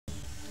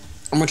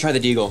I'm gonna try the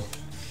deagle.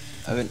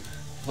 I haven't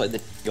played the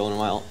deagle in a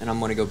while, and I'm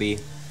gonna go B.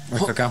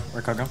 Where'd Coco go?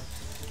 Where'd Coco go?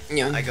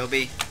 Yeah. I go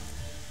B.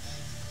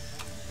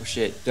 Oh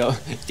shit.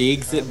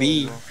 Deags at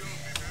B.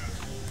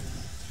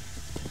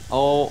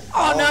 Oh.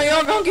 Oh no,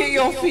 y'all gonna get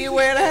your feet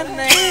wet and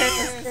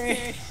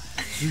nasty.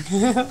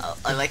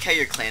 I like how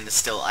your clan is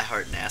still I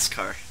Heart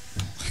NASCAR.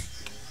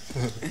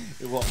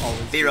 It will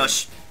always B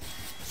rush.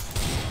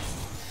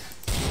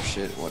 Oh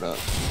shit, what up?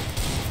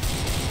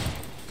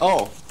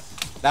 Oh!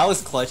 That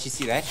was clutch, you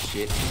see that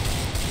shit?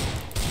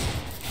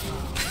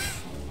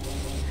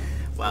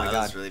 Wow, my that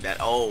was God. really bad.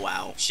 Oh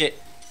wow. Shit.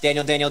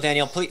 Daniel,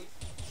 please.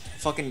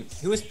 Fucking,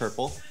 who is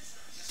purple?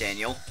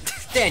 Daniel.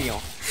 Daniel!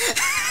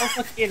 I'm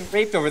fucking getting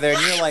raped over there,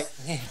 and you're like,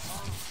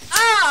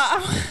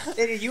 Ah!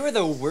 Daniel, you are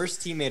the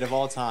worst teammate of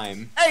all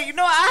time. Hey, you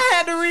know I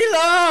had to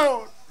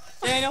reload.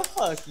 Daniel,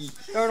 fuck you.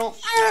 Darnold.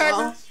 I had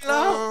to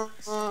reload.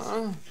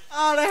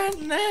 Oh, that's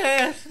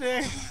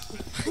nasty.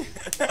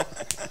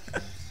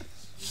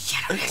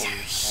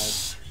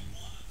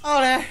 Oh,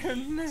 that's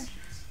nasty.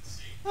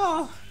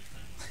 Oh.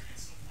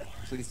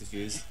 Please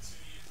defuse.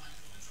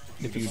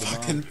 Defuse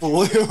Fucking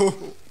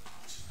blue.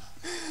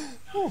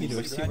 Oh,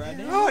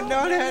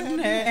 no, that's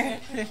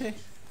nasty.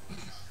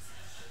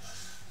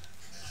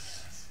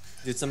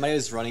 Dude, somebody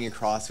was running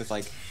across with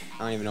like, I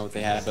don't even know what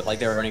they had, but like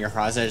they were running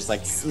across, I just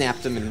like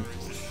snapped them and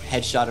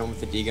headshot him with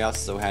the deagle. I was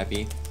so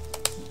happy.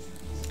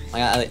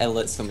 I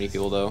lit so many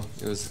people though.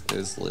 It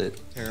was lit.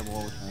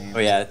 Terrible. Oh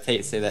yeah,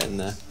 say that in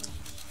the.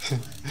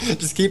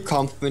 Just keep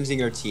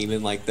complimenting our team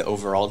in like the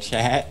overall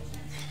chat.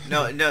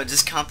 No,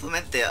 just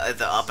compliment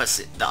the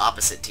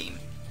opposite team.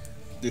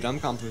 Dude, I'm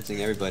complimenting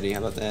everybody. How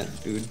about that,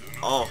 dude?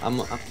 Oh, I'm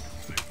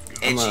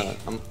edgy.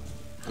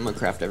 gonna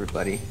craft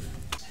everybody.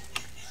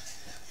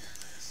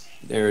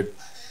 They're.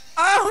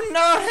 Oh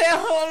no,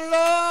 hell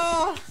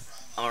no!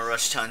 I'm gonna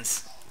rush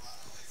tons.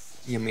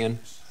 Yeah, man.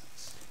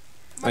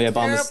 My Oh yeah,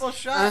 bomb is. terrible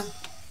shot.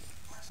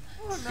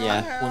 Oh, no,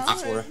 Yeah, hell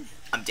 1v4.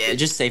 I'm dead.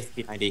 Just save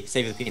the P90.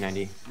 Save the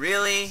P90.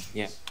 Really?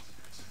 Yeah.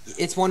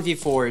 It's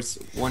 1v4. It's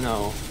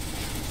 1-0.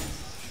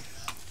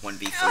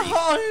 1v3.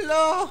 Oh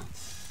no!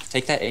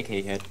 Take that AK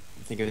hit.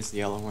 I think it was the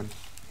yellow one.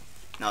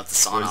 No,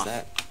 it's the What is sauna.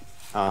 that?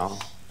 Oh.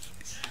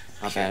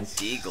 Not bad.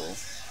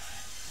 Deagle.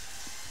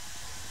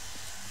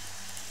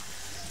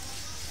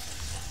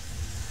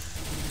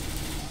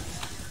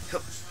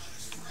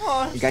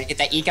 Oh, You gotta get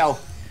that eco.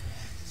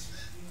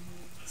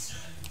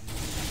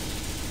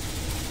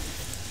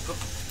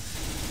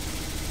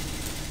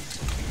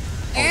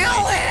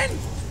 Alan!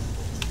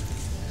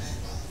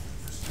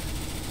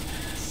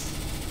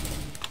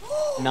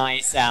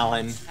 Nice,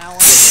 Alan. Alan,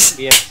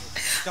 Yeah,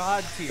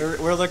 God tier.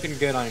 we're looking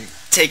good on.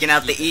 Taking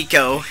out the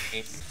eco.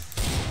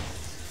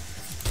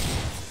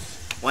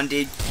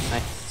 1D.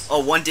 Nice.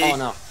 Oh, 1D. Oh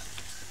no.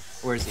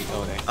 Where's he?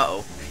 Oh, there.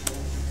 Uh-oh.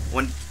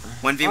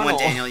 1v1 Oh.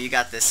 Daniel, you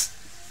got this.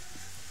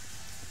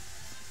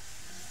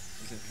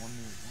 Is it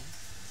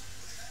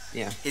 1v1?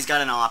 Yeah, He's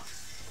got an op.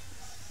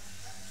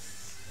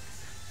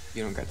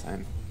 you don't got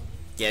time.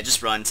 Yeah,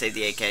 just run, save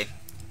the AK.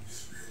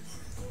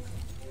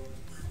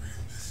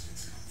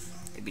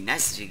 It'd be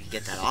nice if you could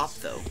get that op,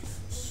 though.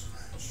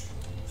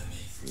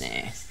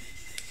 Nah.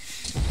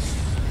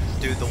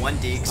 Dude, the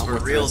 1Ds I'm were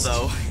with real, this.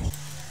 though.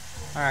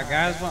 Alright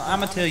guys, well I'm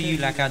gonna tell you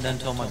like I done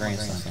told my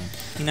grandson.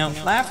 You know,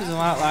 life is a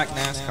lot like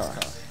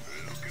NASCAR.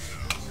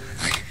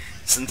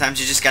 Sometimes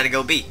you just gotta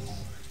go B.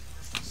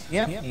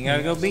 Yep, you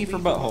gotta go B for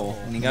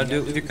butthole, and you gotta do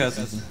it with your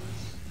cousins.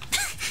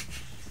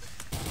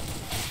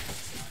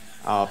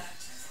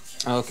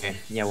 Okay.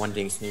 Yeah, one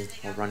ding sneak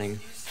while running.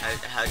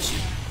 How'd you...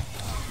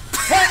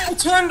 What? I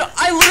turned,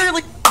 I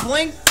literally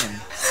blinked him.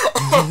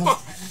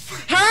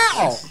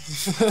 How?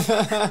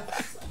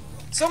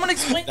 Someone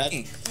explain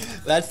me.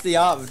 That's the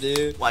op,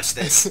 dude. Watch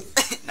this.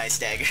 Nice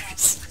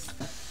daggers.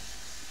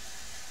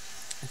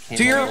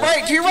 To your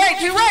right, to your right,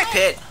 to your right!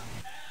 Pit.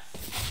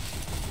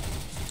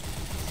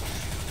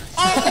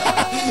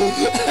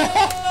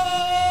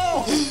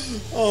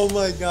 Oh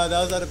my god,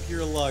 that was out of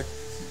pure luck.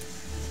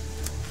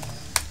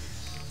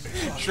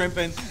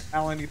 Shrimping.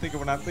 Alan, you thinking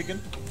what I'm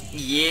thinking?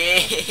 Yeah.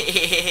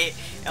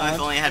 Oh, if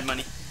only I had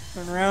money.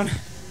 Turn around.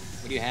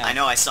 What do you have? I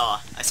know, I saw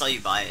you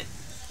buy it.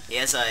 He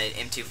has a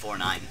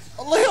M249.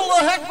 Allahu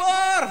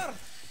Akbar!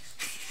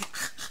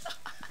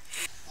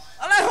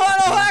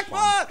 Allahu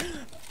Akbar!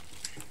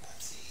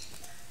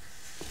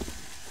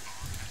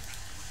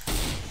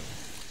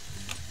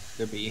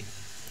 There be.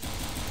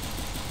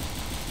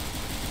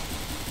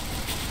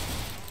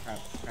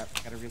 Crap,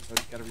 gotta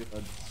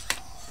reload.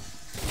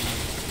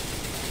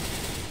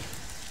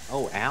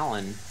 Oh,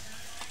 Alan.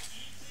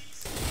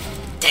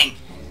 Dang.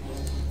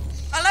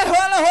 Allahu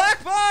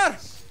Akbar!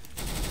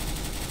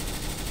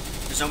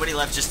 There's nobody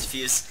left, just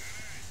defuse.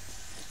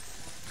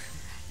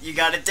 You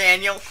got it,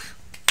 Daniel.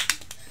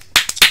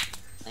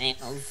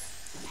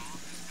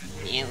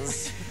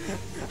 Yes.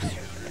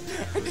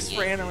 I just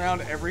ran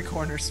around every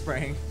corner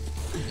spraying.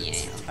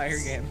 Yes. Entire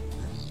game.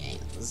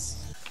 Yes.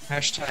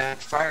 Hashtag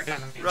fire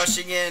down.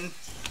 Rushing in.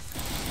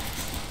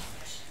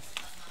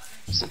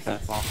 Set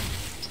that bomb.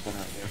 It's been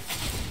right there.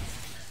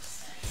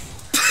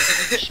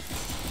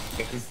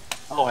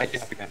 Oh, I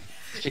did again.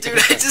 Dude,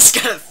 I just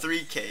got a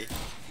 3K.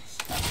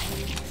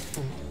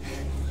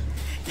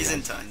 He's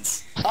in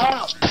tons.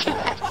 Oh!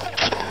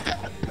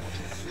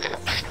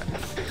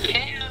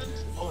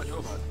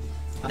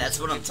 That's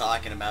what I'm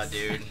talking about,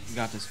 dude. You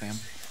got this, fam.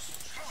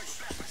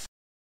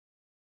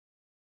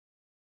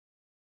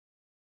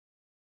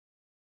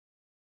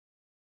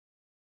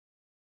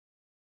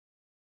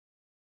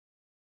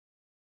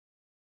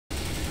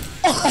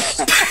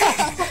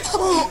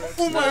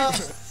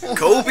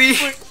 Kobe!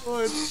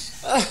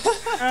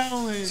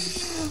 Alan!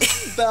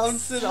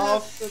 Bounce it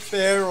off the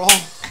barrel.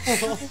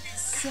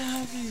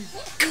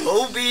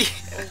 Kobe!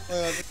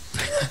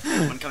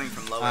 One coming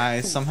from lower.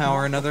 I somehow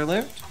or another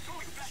lived.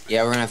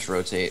 Yeah, we're gonna have to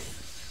rotate.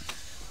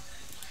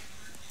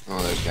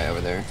 Oh, there's a guy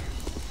over there.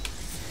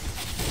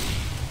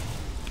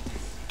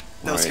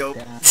 No Alright. scope.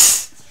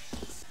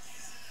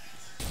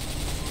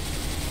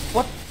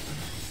 What?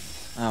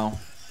 Oh.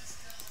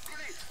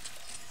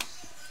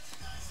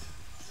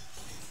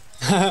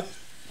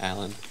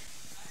 Alan.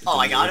 Oh,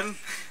 I got him?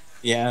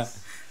 Yeah.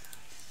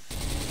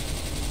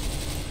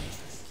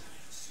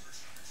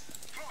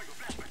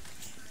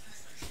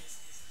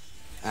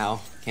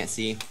 Ow, can't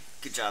see.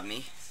 Good job,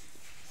 me.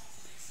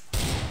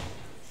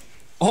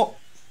 Oh!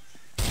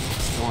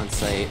 Still on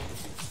sight.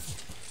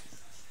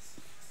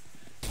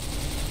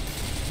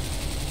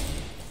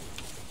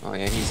 Oh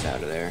yeah, he's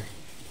out of there.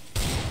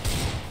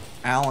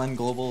 Alan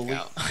Global Elite.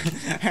 Go.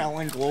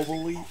 Alan Global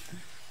Elite.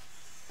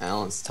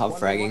 Alan's top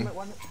fragging.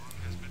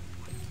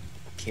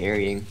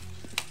 Carrying.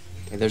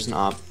 Okay, there's an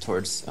op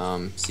towards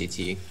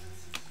CT.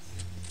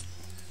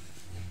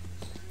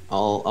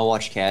 I'll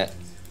watch Cat.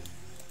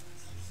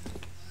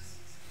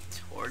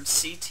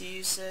 Towards CT,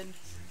 you said?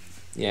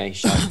 Yeah, he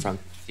shot from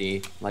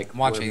C. Like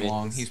Watch where A mid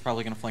long. is. He's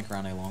probably gonna flank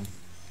around A long.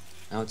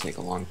 That would take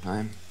a long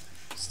time.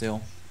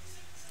 Still.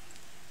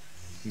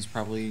 He's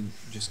probably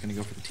just gonna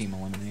go for the team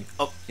eliminate.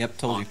 Oh. Yep,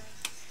 told Long. you.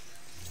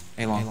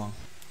 A long. A long.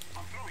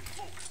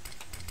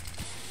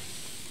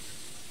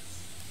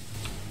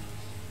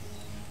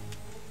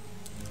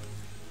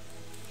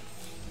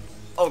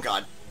 Oh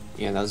god.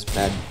 Yeah, that was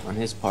bad on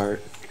his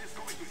part.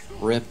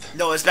 Rip.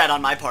 No, it's bad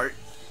on my part.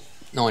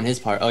 No, on his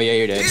part. Oh yeah,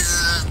 you're dead.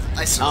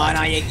 I Oh swear.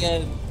 no, you're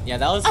good. Yeah,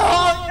 that was.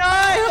 Oh no!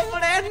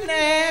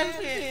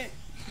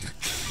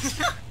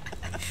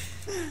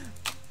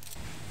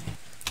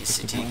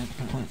 CT.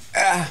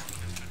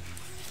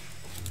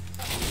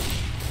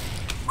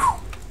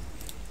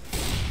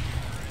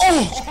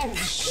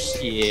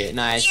 Yeah,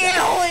 nice.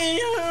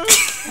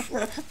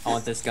 I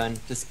want this gun,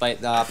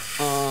 despite the op.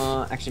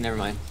 Actually, never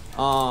mind.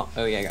 Oh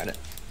yeah, I got it.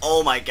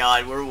 Oh my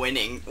god, we're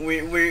winning.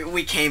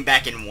 We came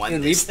back and won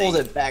Dude, we this pulled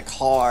thing. it back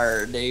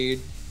hard, dude.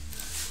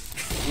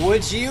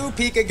 Would you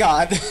peek a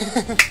god?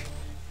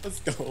 Let's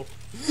go.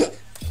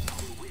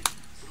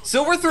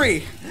 Silver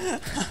 3!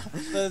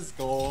 Let's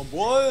go,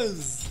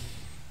 boys.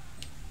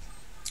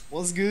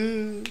 What's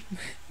good?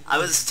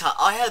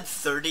 I had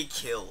 30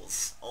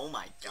 kills. Oh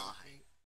my god.